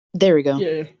There we go.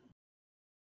 Yeah.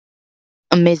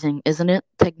 Amazing, isn't it?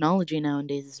 Technology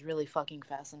nowadays is really fucking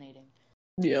fascinating.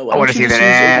 Yeah, I want to see that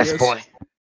ass, boy.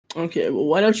 Okay, well,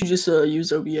 why don't you just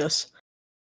use OBS?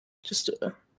 Just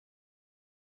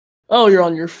Oh, you're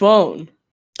on your phone.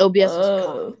 OBS is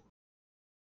cool.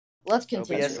 Let's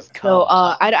continue. OBS is So,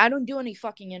 calm. I don't do any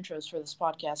fucking intros for this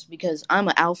podcast because I'm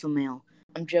an alpha male.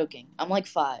 I'm joking. I'm like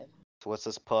 5. So what's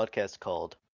this podcast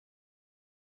called?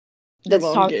 That's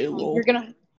Your mom gay, lol. You're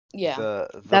gonna, yeah.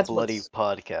 The that's Bloody what's-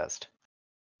 Podcast.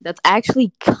 That's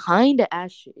actually kind of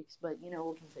ass cheeks, but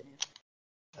we'll continue.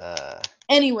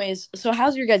 Anyways, so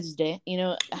how's your guys' day?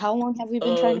 How long have we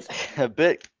been trying to? A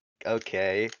bit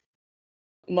okay.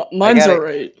 Mine's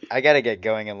alright. I gotta get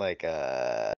going in like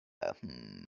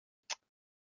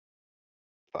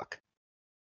fuck.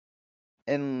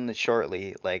 In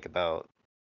shortly, like about.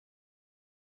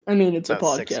 I mean, it's a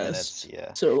about podcast. 6 minutes,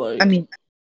 yeah. So like. I mean,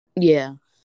 yeah.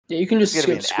 Yeah, you can just It's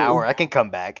gonna skip be an school. hour. I can come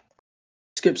back.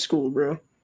 Skip school, bro.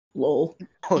 Lol.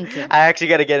 Okay. I actually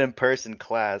gotta get in person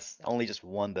class. Only just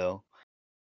one though.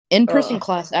 In-person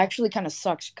class actually kind of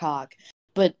sucks cock,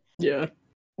 but Yeah.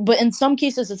 But in some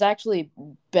cases, it's actually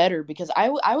better because I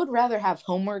would rather have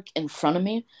homework in front of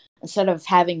me instead of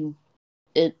having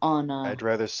it on. I'd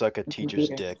rather suck a teacher's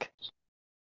computer. dick.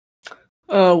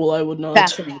 Oh, well, I would not.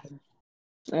 Fascinating.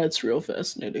 That's real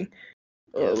fascinating.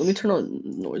 Yes. Let me turn on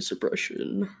noise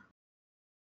suppression.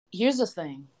 Here's the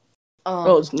thing.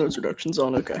 It's noise reduction's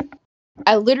on. Okay.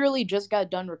 I literally just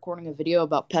got done recording a video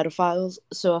about pedophiles,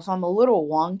 so if I'm a little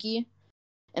wonky,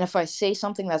 and if I say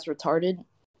something that's retarded,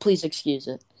 please excuse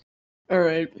it.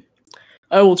 Alright.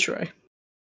 I will try.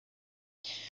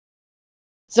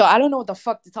 So I don't know what the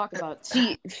fuck to talk about.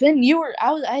 See, Finn,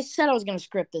 I said I was gonna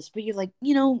script this, but you're like,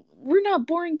 we're not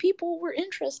boring people, we're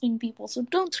interesting people, so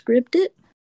don't script it.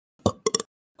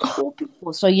 Cool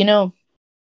people. So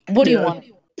what do you want?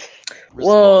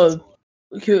 Well,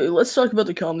 okay, let's talk about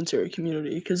the commentary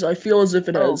community, because I feel as if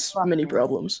it has many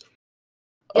problems.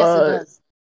 Yes,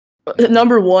 it does.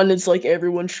 Number one, it's like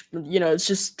everyone, it's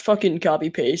just fucking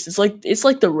copy paste. It's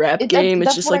like the rap game.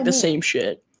 It's just like the same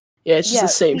shit. Yeah, it's just the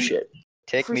same shit.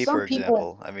 Take me for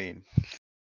example. I mean,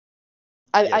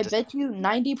 I bet you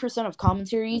 90% of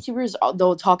commentary YouTubers,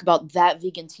 they'll talk about That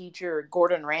Vegan Teacher or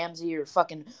Gordon Ramsay or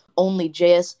fucking Only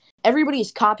JS.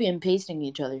 Everybody's copy and pasting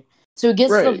each other. So it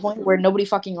gets to the point where nobody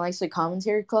fucking likes the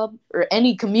commentary club or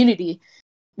any community.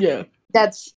 Yeah.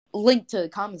 That's linked to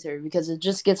commentary because it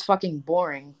just gets fucking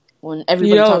boring when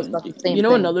everybody talks about the same thing.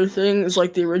 Another thing is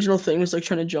like the original thing was like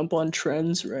trying to jump on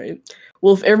trends, right?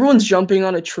 Well, if everyone's jumping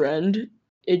on a trend,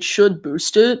 it should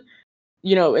boost it,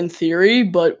 in theory,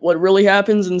 but what really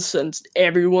happens, and since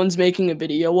everyone's making a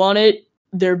video on it,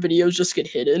 their videos just get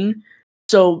hidden.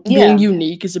 So being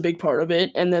unique is a big part of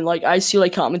it. And then like I see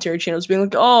like commentary channels being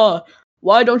like, oh,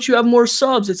 why don't you have more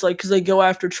subs? It's like because they go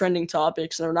after trending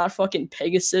topics and they're not fucking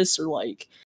Pegasus or like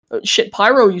shit.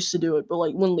 Pyro used to do it, but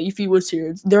like when Leafy was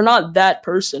here, they're not that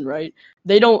person, right?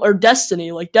 They don't, or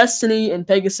Destiny, like Destiny and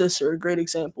Pegasus are a great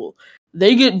example.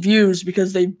 They get views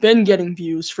because they've been getting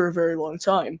views for a very long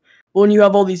time. But when you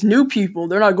have all these new people,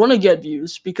 they're not going to get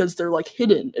views because they're like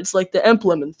hidden. It's like the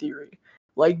implement theory.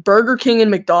 Like Burger King and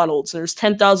McDonald's, and there's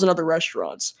 10,000 other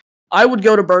restaurants. I would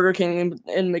go to Burger King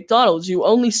and McDonald's. You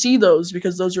only see those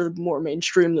because those are more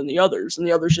mainstream than the others, and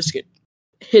the others just get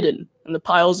hidden in the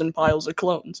piles and piles of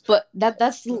clones. But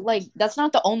that's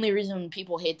not the only reason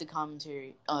people hate the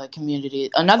commentary community.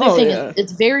 Another thing is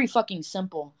it's very fucking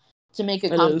simple to make a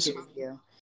commentary video.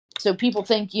 So people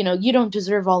think, you don't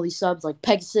deserve all these subs like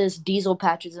Pegasus, Diesel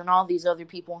Patches, and all these other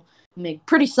people who make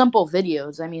pretty simple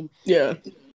videos. I mean, yeah.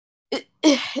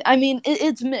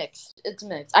 It's mixed. It's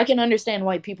mixed. I can understand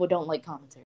why people don't like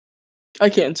commentary. I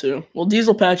can too. Well,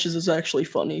 Diesel Patches is actually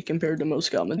funny compared to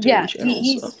most commentary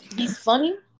channels. He's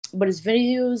funny, but his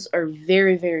videos are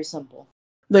very, very simple.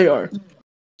 They are.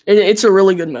 It's a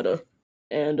really good meta.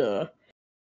 And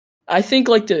I think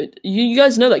like you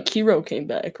guys know that Kiro came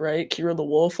back, right? Kiro the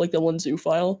Wolf, like the one zoo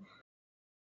file.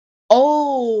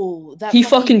 Oh, he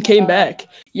fucking came back.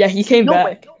 Yeah, he came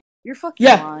back. Way. You're fucking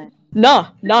lying.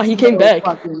 Nah, he came back.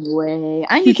 Fucking way.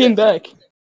 He came back.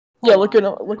 Yeah, look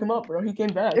him up, bro. He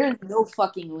came back. There's no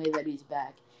fucking way that he's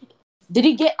back. Did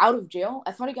he get out of jail?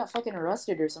 I thought he got fucking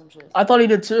arrested or some shit. I thought he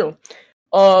did too.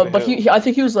 But I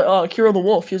think he was like Kiro the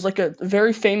Wolf. He was like a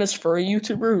very famous furry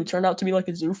YouTuber who turned out to be like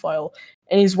a zoophile,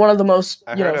 and he's one of the most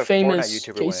famous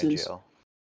cases.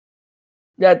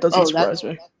 Yeah, it doesn't surprise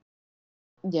me.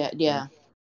 Yeah.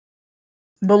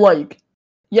 But like,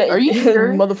 yeah, are you sure?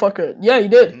 Motherfucker? Yeah, he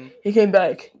did. Mm-hmm. He came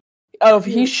back.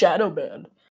 He's shadow banned.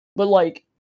 But like,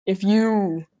 if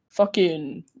you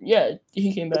fucking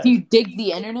he came back. If you dig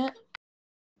the internet.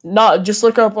 Nah, just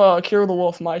look up Kira the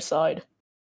Wolf, My Side.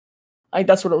 I think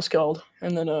that's what it was called.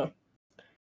 And then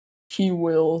he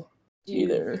will be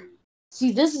there.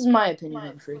 See, this is my opinion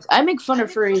on furries. I make fun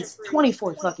of furries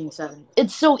 24/7.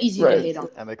 It's so easy to hate on.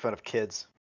 I make fun of kids.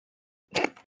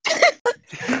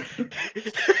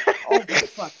 Oh,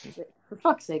 for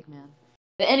fuck's sake, man.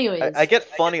 But anyways, I get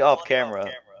funny off camera.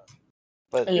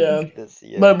 But yeah.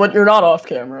 But you're not off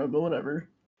camera, but whatever.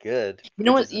 Good. You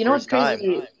know what's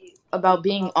crazy about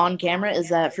being on camera is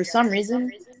that for some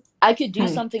reason I could do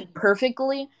something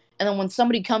perfectly, and then when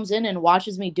somebody comes in and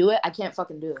watches me do it, I can't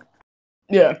fucking do it.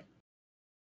 Yeah.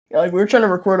 Like, we were trying to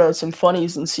record some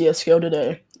funnies in CSGO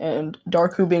today, and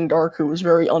Darku being Darku was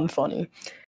very unfunny,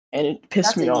 and it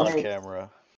pissed me off. Camera.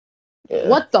 Yeah.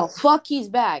 What the fuck? He's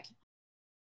back.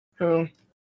 Who?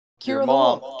 Kira the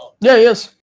Wolf. Yeah, he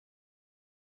is.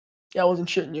 Yeah, I wasn't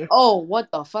shitting you. Oh, what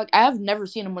the fuck? I have never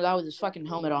seen him without his fucking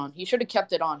helmet on. He should have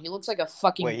kept it on. He looks like a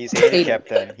fucking... Wait, he's handicapped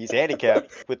then. He's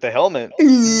handicapped with the helmet.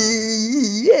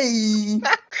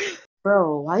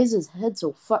 Bro, why is his head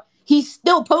so He's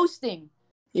still posting.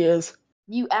 He is.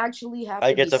 You actually have I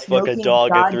to get be to fuck a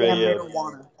dog at 3 a.m.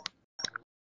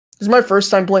 This is my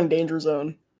first time playing Danger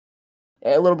Zone.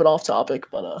 Yeah, a little bit off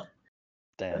topic, but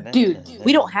Dude,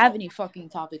 we don't have any fucking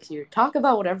topics here. Talk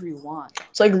about whatever you want.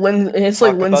 It's like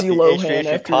Lindsay Lohan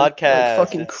after podcast. Like,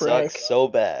 fucking crack. So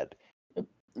bad.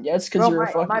 Yeah, it's because you're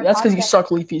a fucking. That's because you suck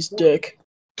Leafy's dick.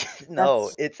 No,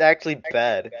 it's actually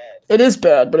bad. It is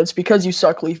bad, but it's because you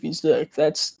suck Leafy's dick.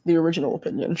 That's the original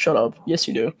opinion. Shut up. Yes,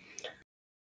 you do.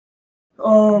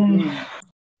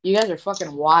 You guys are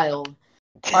fucking wild.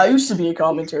 I used to be a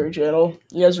commentary channel.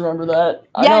 You guys remember that?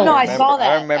 Yeah, I saw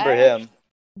that. I remember him.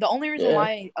 The only reason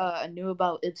why I knew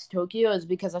about It's Tokyo is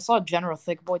because I saw General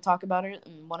Thickboy talk about it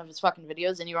in one of his fucking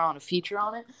videos, and you were on a feature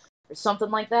on it or something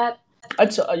like that. I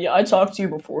talked to you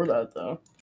before that though.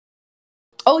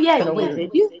 Oh yeah, wait,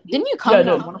 did you? Didn't you comment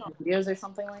on one of my videos or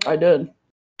something like that? I did.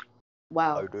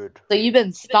 Wow. I did. So you've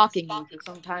been stalking me for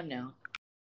some time now.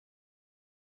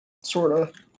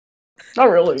 Sorta. Not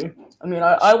really. I mean,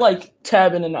 I like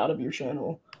tab in and out of your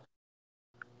channel.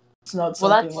 It's not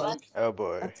something like... Oh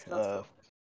boy.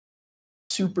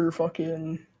 Super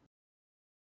fucking...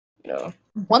 You know.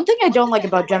 One thing I don't like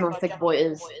about General Thickboy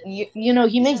is, you know,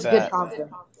 he makes good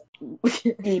content.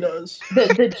 He does.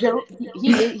 The joke...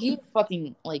 He's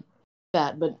fucking, like,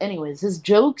 fat. But anyways, his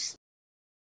jokes...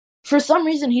 For some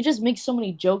reason, he just makes so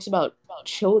many jokes about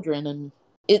children, and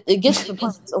it gets to the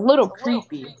point it's a little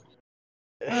creepy.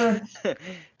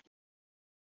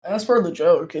 That's part of the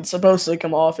joke. It's supposed to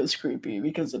come off as creepy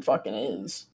because it fucking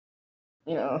is.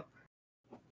 You know.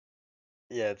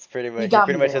 Yeah, it's pretty much. He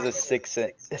pretty much has a sick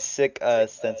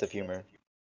sense of humor.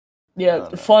 Yeah,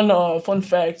 fun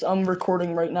fact. I'm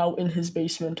recording right now in his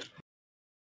basement.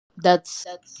 That's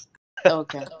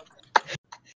okay.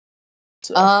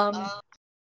 So,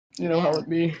 you know how it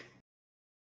be.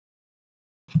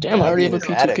 Damn, I already have a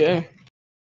P2K.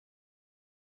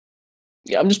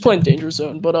 Yeah, I'm just playing Danger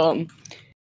Zone, but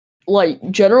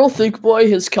like General Thickboy,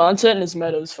 his content and his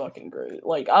meta is fucking great.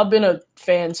 Like, I've been a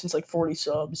fan since like 40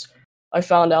 subs. I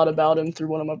found out about him through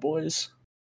one of my boys.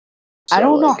 So, I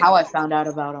don't know how I found out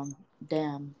about him.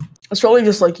 Damn. It's probably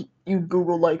just like you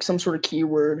Google like some sort of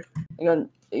keyword and then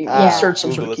you search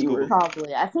some sort of keyword.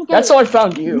 Probably. I think that's how I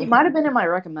found you. It might have been in my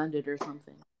recommended or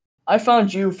something. I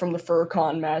found you from the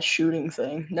FurCon mass shooting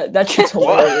thing. That shit's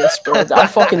hilarious, bro. I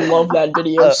fucking love that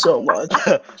video so much.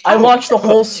 I watched the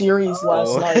whole series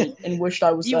last night and wished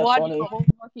I was that funny. You watched the whole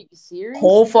fucking series?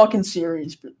 Whole fucking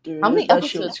series, dude. How many that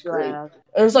episodes shit was do I great. have?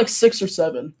 It was like 6 or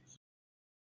 7.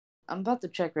 I'm about to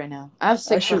check right now. I have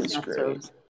 6 episodes.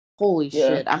 Great. Holy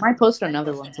shit. I might post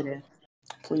another one today.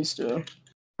 Please do.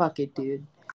 Fuck it, dude.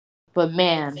 But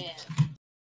man...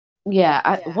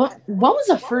 Yeah, when was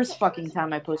the first fucking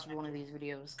time I posted one of these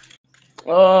videos?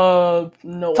 No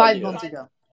 5 idea. months ago.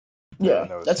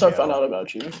 Yeah, that's how I found out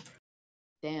about you.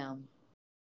 Damn.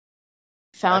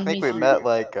 I think we met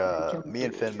like, me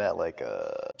and Finn met like,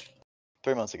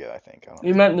 3 months ago, I think.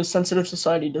 We met in the Sensitive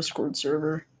Society Discord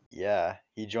server. Yeah,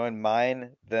 he joined mine,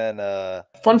 then,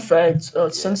 Fun fact,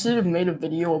 Sensitive made a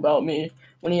video about me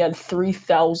when he had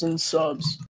 3,000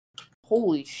 subs.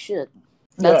 Holy shit.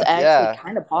 That's actually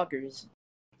kind of poggers.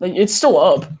 Like, it's still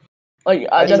up. Like,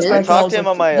 that's back when I was him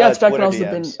on my it's back when I was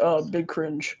DMs. the big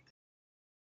cringe.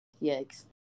 Yikes.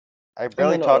 I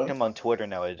barely talk to him on Twitter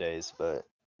nowadays, but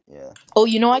yeah. Oh,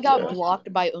 you know I got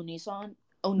blocked by Onision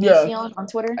on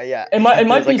Twitter? Yeah. It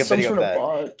might be some sort of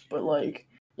bot, but like,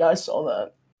 yeah, I saw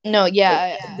that. No,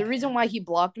 yeah, the reason why he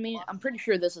blocked me, I'm pretty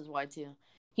sure this is why too.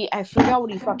 I forgot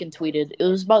what he fucking tweeted. It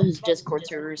was about his Discord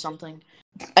server or something.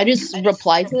 I just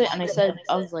replied to it and I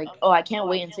was like, oh, I can't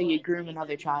wait until you groom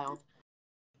another child.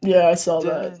 Yeah, I saw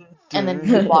that. And then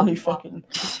he blocked he fucking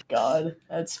God,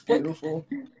 that's beautiful.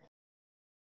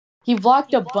 He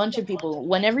blocked a bunch of people.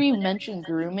 Whenever you mention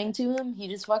grooming to him, he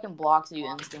just fucking blocks you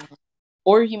instantly.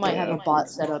 Or he might have a bot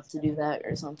set up to do that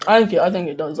or something. I think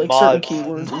it does, like certain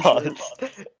keywords and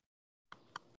shit.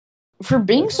 For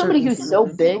being somebody who's so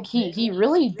big, he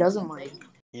really doesn't like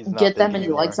get that many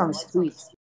likes on his tweets.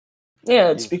 Yeah,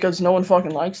 it's because no one fucking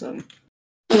likes him.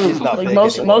 He's not like big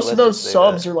most anymore, of those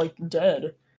subs are like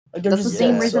dead. Like that's the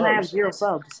same reason subs. I have 0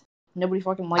 subs. Nobody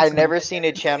fucking likes I've never seen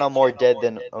a channel more dead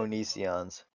than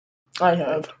Onision's. I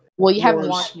have. Well, you haven't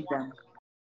watched me then.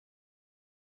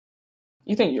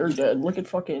 You think you're dead? Look at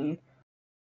fucking.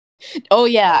 Oh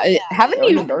yeah, haven't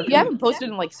you? You haven't posted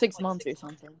in like 6 months or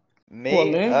something. Me? What,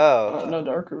 me? Oh. No,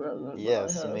 darku hasn't.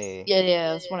 Yes, me.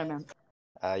 Yeah, that's what I meant.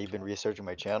 You've been researching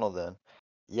my channel then.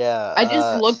 Yeah. I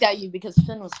just looked at you because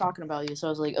Finn was talking about you, so I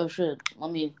was like, oh shit,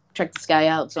 let me check this guy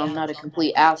out so I'm not a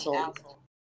complete asshole.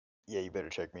 Yeah, you better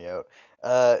check me out.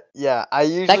 Yeah, I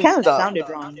usually that kind of sounded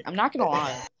wrong. I'm not gonna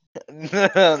lie.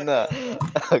 No.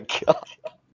 Oh god.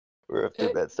 We're off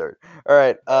to a bad start.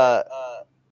 Alright,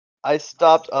 I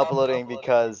stopped uploading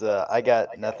because I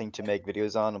got nothing to make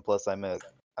videos on, and plus I'm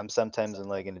sometimes in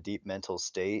like in a deep mental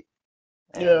state.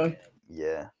 Yeah.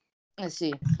 I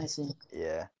see.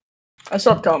 Yeah. I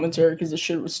stopped commentary because the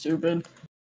shit was stupid.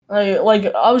 I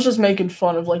was just making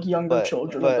fun of like younger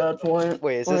children at that point.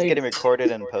 Wait, is this getting recorded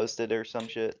and posted or some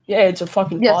shit? Yeah, it's a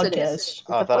fucking podcast.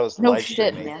 Oh, I thought it was live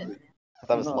streaming. Man. I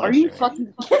thought it was live Are you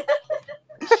streaming. fucking?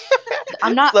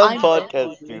 I'm not. Some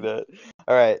podcasts do that.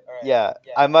 All right, yeah,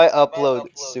 I might upload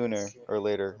sooner or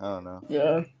later. I don't know.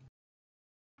 Yeah.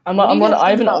 I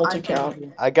have an alt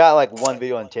account. I got like one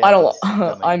video on 10.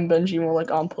 I'm Benji, more like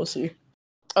I'm pussy.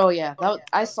 Oh yeah,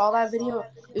 I saw that video.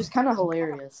 It was kind of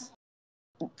hilarious.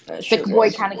 Thick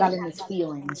boy kind of got in his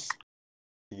feelings.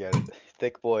 You got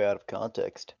thick boy out of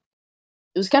context.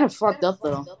 It was kind of fucked up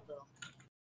though.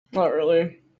 Not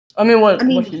really. I mean, what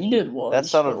he did was that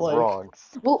sounded wrong.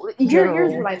 Well,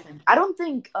 here's what I think. I don't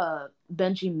think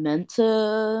Benji meant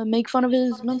to make fun of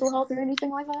his mental health or anything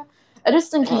like that. I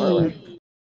just think he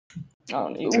a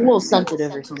little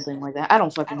sensitive or something like that. I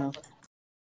don't fucking know.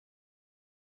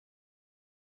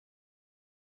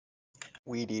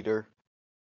 Weed eater.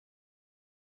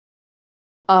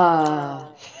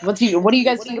 What do you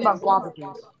guys think about guava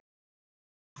juice?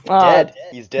 Dead.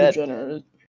 He's dead.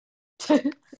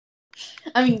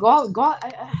 I mean, I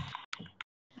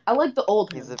like the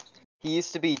old one. He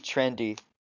used to be trendy.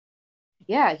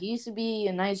 Yeah, he used to be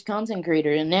a nice content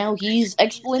creator, and now he's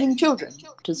exploiting children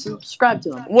to subscribe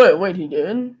to him. Wait, he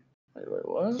did? Wait,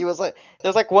 what? He was like,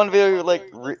 there's like one video, like,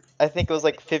 I think it was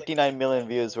like 59 million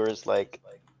views, where it's like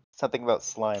something about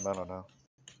slime. I don't know.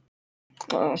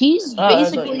 He's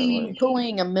basically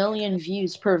pulling 1 million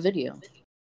views per video.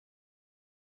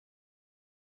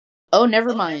 Oh,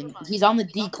 never mind. He's on the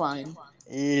decline.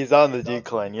 He's on the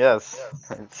decline, yes.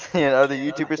 Other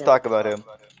YouTubers talk about him.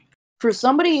 For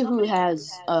somebody who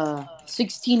has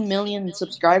 16 million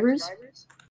subscribers,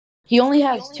 he only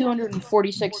has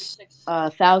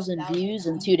 246,000 views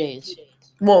in 2 days.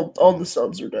 Well, all the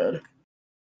subs are dead.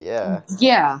 Yeah.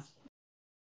 Yeah.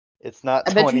 It's not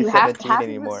 2017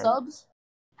 anymore.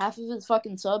 Half of his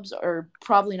fucking subs are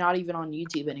probably not even on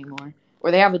YouTube anymore.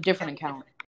 Or they have a different account.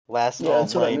 Last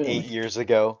online 8 years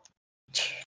ago.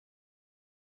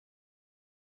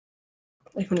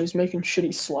 Like when he was making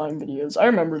shitty slime videos. I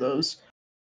remember those.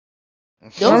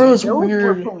 Those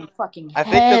weird. I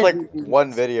think there's like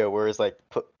one video where it's like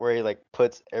where he like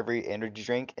puts every energy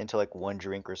drink into like one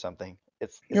drink or something.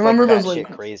 It's you remember like those like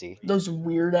crazy. Those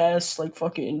weird ass like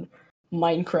fucking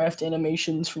Minecraft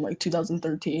animations from like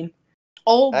 2013.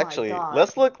 Oh my god.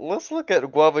 Let's look at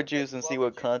Guava Juice and see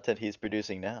what content he's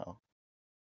producing now.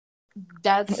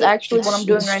 That's actually what I'm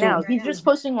doing right now. He's just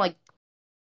posting like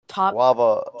top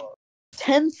Guava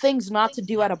 10 things not to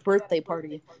do at a birthday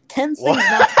party. 10 things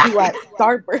not to do at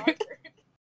Starbucks.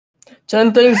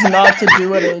 10 things not to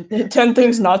do at a 10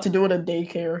 things not to do at a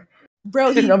daycare.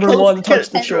 Bro, he number one, touch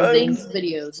the children.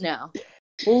 Videos now.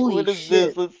 Holy what is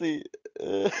shit. this? Let's see.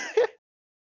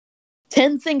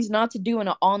 10 things not to do in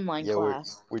an online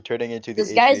class. We're turning into the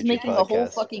This guy's making a whole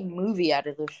fucking movie out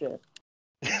of this shit.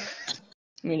 I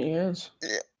mean, he is.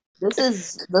 This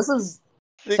is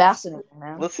fascinating,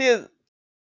 man. Let's see his...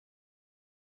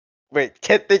 Wait,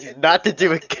 10 things not to do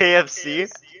with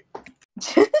KFC?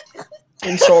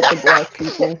 Insult the black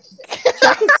people.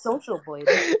 Check his social blade.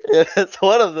 Yeah, that's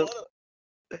one of them.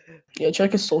 Yeah,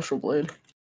 check his social blade.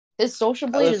 His social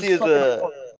blade is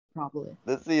fucking probably.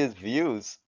 Let's see his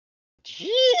views.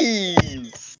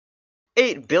 Jeez,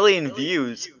 8 billion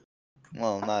views.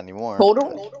 Well, not anymore.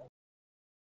 Total?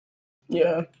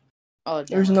 Yeah. Oh,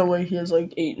 there's no way he has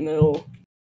like 8 mil.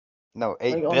 No,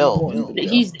 8 like, bill.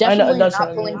 He's definitely that's not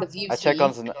what I pulling mean. the views.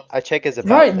 I check his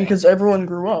about. Right, because everyone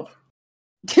grew up.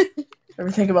 Ever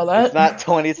think about that? It's not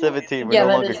 2017. We're no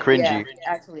longer cringy. Yeah,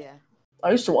 actually, yeah. I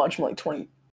used to watch him like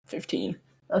 2015.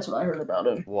 That's what I heard about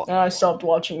him. What? And I stopped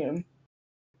watching him.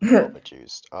 Guava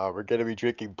juice. We're gonna be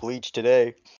drinking bleach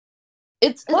today.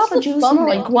 It's guava juice, more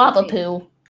like guava poo.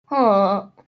 Huh.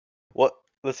 What?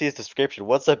 Let's see his description.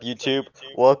 What's up, YouTube?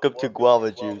 Welcome to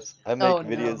Guava Juice. I make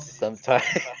videos sometimes.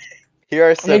 Here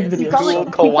are some cool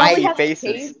kawaii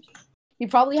faces. He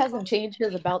probably hasn't changed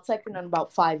his about section in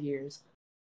about 5 years.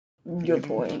 Good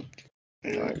point.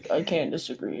 I can't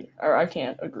disagree. Or I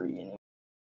can't agree.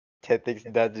 10 things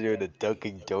not to do with the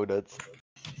Dunkin' Donuts.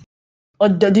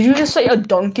 Did you just say a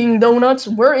Dunkin' Donuts?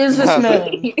 Where is this man?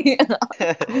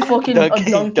 Fucking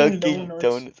Dunkin'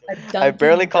 Donuts. I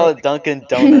barely call it Dunkin'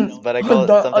 Donuts, but I call it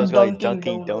sometimes call it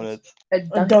Dunkin' Donuts. A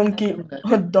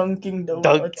Dunkin'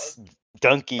 Donuts.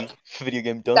 Donkey. Video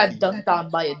game Got Donkey. dunked on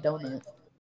by a donut.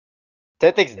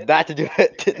 10 things not to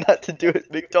do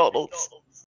with McDonald's.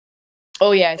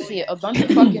 Oh yeah, I see it. A bunch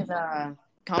of fucking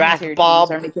commentary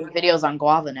teams are making videos on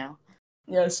Guava now.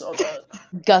 Yeah, I saw that.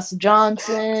 Gus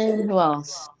Johnson. Who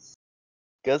else?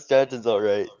 Gus Johnson's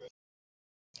alright.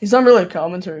 He's not really a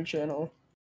commentary channel.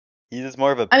 He's just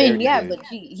more of a dude. But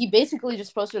he basically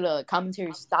just posted a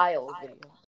commentary style video.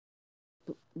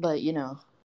 But you know.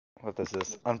 What is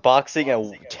this? Unboxing a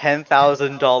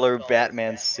 $10,000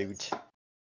 Batman suit.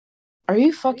 Are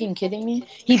you fucking kidding me?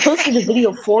 He posted a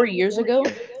video 4 years ago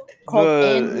called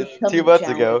it's 2 months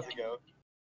ago.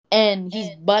 And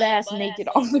he's butt-ass naked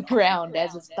on the ground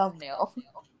as his thumbnail.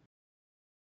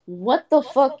 What the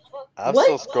fuck? I'm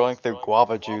still scrolling through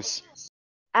Guava Juice.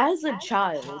 As a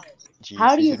child, Jeez,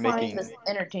 how do you find this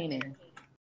entertaining?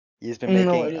 He's been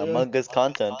making Among Us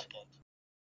content.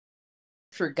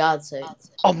 For God's sake.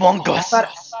 Among Us!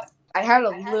 I had a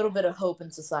little bit of hope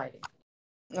in society.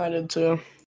 I did too.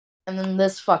 And then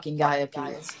this fucking guy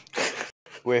appears.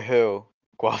 Wait, who?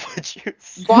 Guava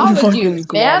Juice? Guava Juice,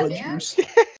 man! Juice.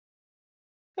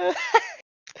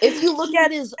 If you look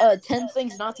at his 10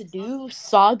 things not to do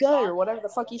saga or whatever the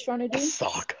fuck he's trying to do,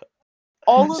 saga.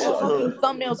 All of the fucking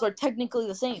thumbnails are technically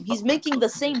the same. He's making the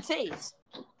same face.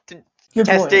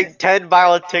 Testing 10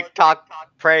 viral TikTok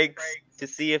pranks to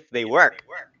see if they work.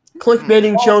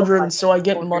 Clickbaiting children so I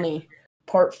get money.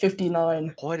 Part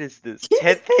 59. What is this?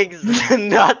 10 things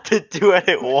not to do at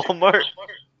Walmart.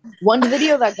 One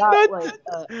video that got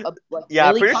yeah,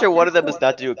 I'm pretty sure one of them is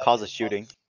not to do cause a shooting.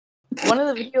 One of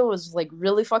the videos was like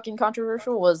really fucking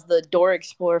controversial. Was the Dora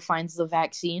Explorer finds the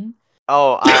vaccine?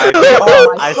 Oh,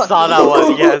 I saw that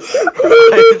one. Yes,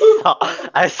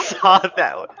 I saw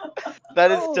that one.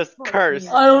 That is just cursed.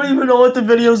 I don't even know what the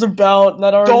video's about.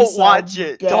 That already don't watch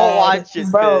it. Bad. Don't watch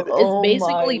it, bro. It's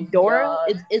basically Dora.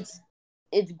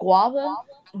 It's Guava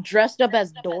dressed up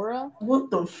as Dora.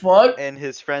 What the fuck? And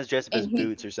his friends dressed up as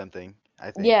Boots or something. I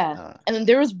think. Yeah, and then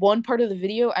there was one part of the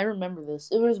video, I remember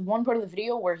this. It was one part of the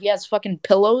video where he has fucking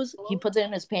pillows, he puts it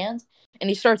in his pants, and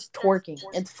he starts twerking.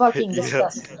 It's fucking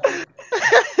disgusting.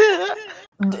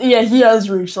 Yeah, he has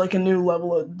reached like a new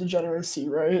level of degeneracy,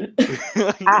 right?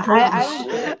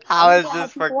 How is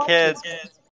this for kids?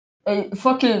 Hey,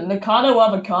 fucking Nikado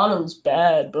Avocado's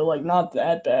bad, but like not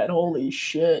that bad. Holy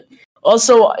shit.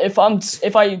 Also, if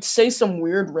I say some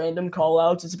weird random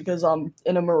callouts, it's because I'm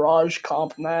in a Mirage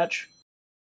comp match.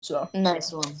 So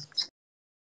nice one.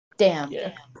 Damn.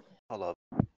 Yeah. Hold up.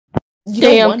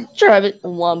 Damn. Drive it.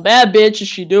 One bad bitch. If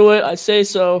she do it, I say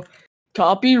so.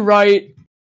 Copyright.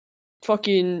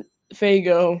 Fucking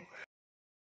Fago.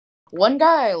 One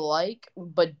guy I like,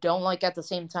 but don't like at the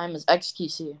same time is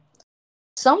XQC.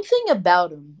 Something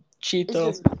about him is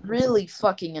just really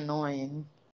fucking annoying.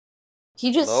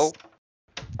 He just.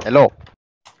 Hello.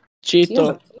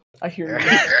 Cheeto. I hear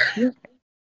you.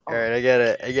 Alright,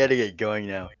 I gotta get going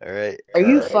now. Alright. Are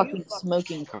you fucking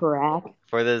smoking crack?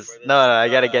 For this no, I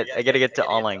gotta get to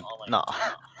online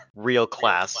real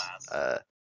class.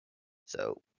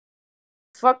 So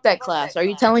fuck that class. Are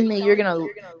you telling me you're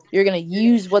gonna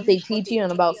use what they teach you in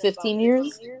about 15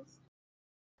 years?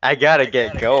 I gotta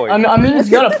get going. I mean he's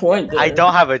got a point there. I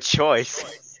don't have a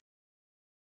choice.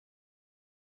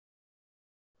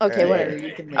 Okay, whatever.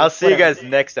 You can I'll see you guys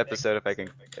next episode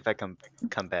if I come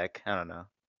back. I don't know.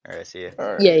 Alright, see ya.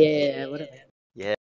 Yeah, whatever. Yeah.